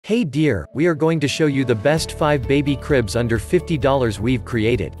Hey dear, we are going to show you the best 5 baby cribs under $50 we've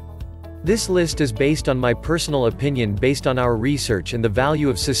created. This list is based on my personal opinion based on our research and the value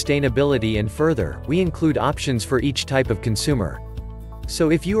of sustainability, and further, we include options for each type of consumer. So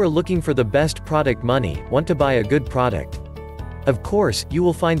if you are looking for the best product money, want to buy a good product. Of course, you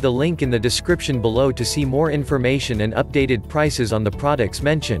will find the link in the description below to see more information and updated prices on the products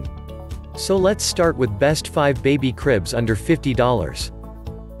mentioned. So let's start with best 5 baby cribs under $50.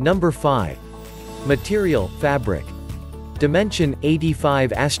 Number 5. Material, fabric. Dimension,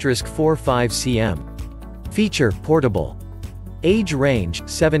 85*45 cm. Feature, portable. Age range,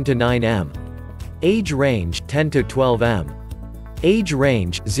 7 to 9 m. Age range, 10 to 12 m. Age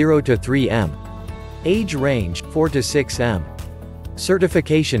range, 0 to 3 m. Age range, 4 to 6 m.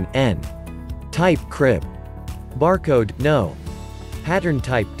 Certification, N. Type, crib. Barcode, no. Pattern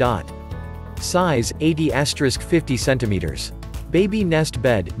type, dot. Size, 80*50 cm. Baby nest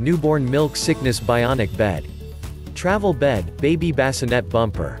bed, newborn milk sickness bionic bed. Travel bed, baby bassinet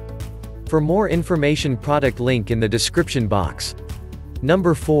bumper. For more information, product link in the description box.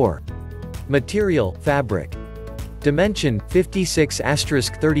 Number 4. Material, fabric. Dimension,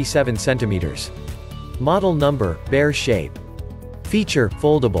 56*37 cm. Model number, bear shape. Feature,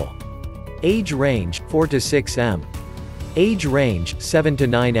 foldable. Age range, 4 to 6 m. Age range, 7 to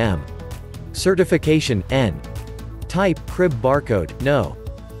 9 m. Certification, N. Type, crib barcode, no.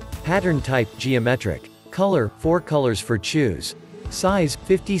 Pattern type, geometric. Color, 4 colors for choose. Size,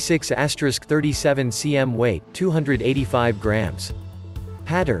 56*37 cm. Weight, 285 grams.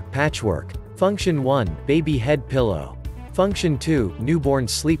 Pattern, patchwork. Function 1, baby head pillow. Function 2, newborn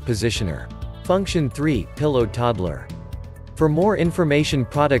sleep positioner. Function 3, pillow toddler. For more information,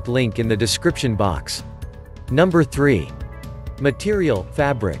 product link in the description box. Number 3. Material,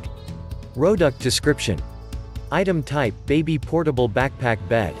 fabric. Product description. Item type, baby portable backpack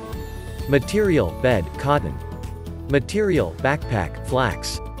bed. Material, bed, cotton. Material, backpack,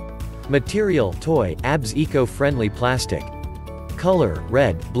 flax. Material, toy, ABS eco-friendly plastic. Color,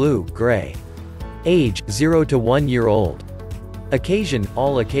 red, blue, gray. Age, 0 to 1 year old. Occasion,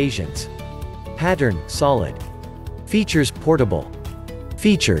 all occasions. Pattern, solid. Features, portable.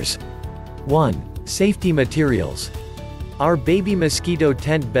 Features. 1. Safety materials. Our baby mosquito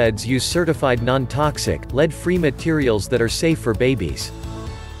tent beds use certified non-toxic, lead-free materials that are safe for babies.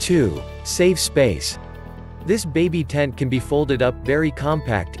 2. Safe space. This baby tent can be folded up, very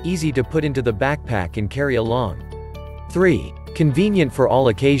compact, easy to put into the backpack and carry along. 3. Convenient for all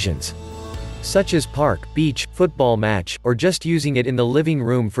occasions, such as park, beach, football match, or just using it in the living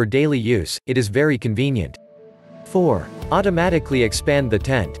room for daily use. It is very convenient. 4. Automatically expand the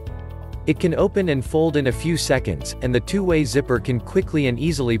tent. It can open and fold in a few seconds, and the two-way zipper can quickly and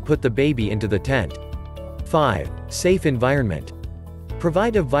easily put the baby into the tent. 5. Safe environment.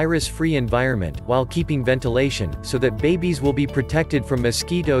 Provide a virus-free environment, while keeping ventilation, so that babies will be protected from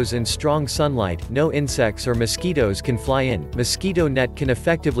mosquitoes and strong sunlight. No insects or mosquitoes can fly in. Mosquito net can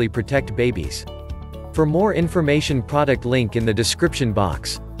effectively protect babies. For more information, product link in the description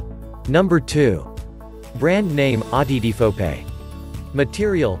box. Number 2. Brand name, Adidifope.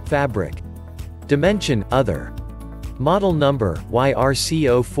 Material, fabric. Dimension, other. Model number,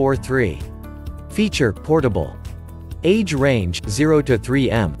 YRC043. Feature, portable. Age range, 0 to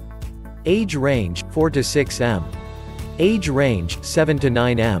 3 m. Age range, 4 to 6 m. Age range, 7 to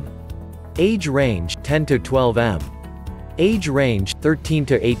 9 m. Age range, 10 to 12 m. Age range, 13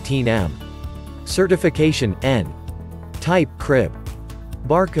 to 18 m. Certification, N. Type, crib.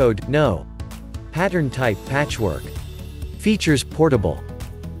 Barcode, no. Pattern type, patchwork. Features, portable.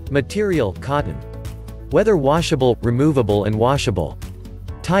 Material, cotton. Weather washable, removable and washable.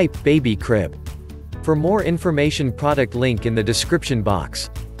 Type, baby crib. For more information, product link in the description box.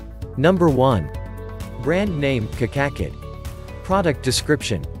 Number 1. Brand name, Kakakid. Product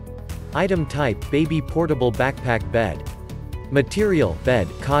description. Item type, baby portable backpack bed. Material, bed,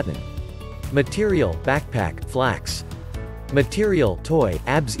 cotton. Material, backpack, flax. Material, toy,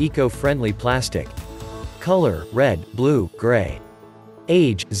 ABS eco-friendly plastic. Color, red, blue, gray.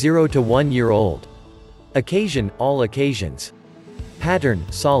 Age, 0 to 1 year old. Occasion, all occasions. Pattern,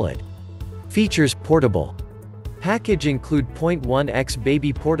 solid. Features, portable. Package include 0.1x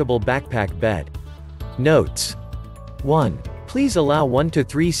baby portable backpack bed. Notes. 1. Please allow 1 to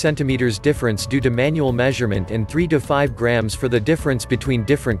 3 centimeters difference due to manual measurement and 3 to 5 grams for the difference between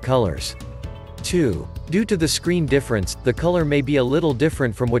different colors. 2. Due to the screen difference, the color may be a little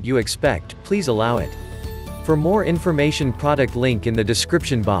different from what you expect. Please allow it. For more information, product link in the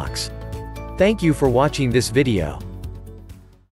description box. Thank you for watching this video.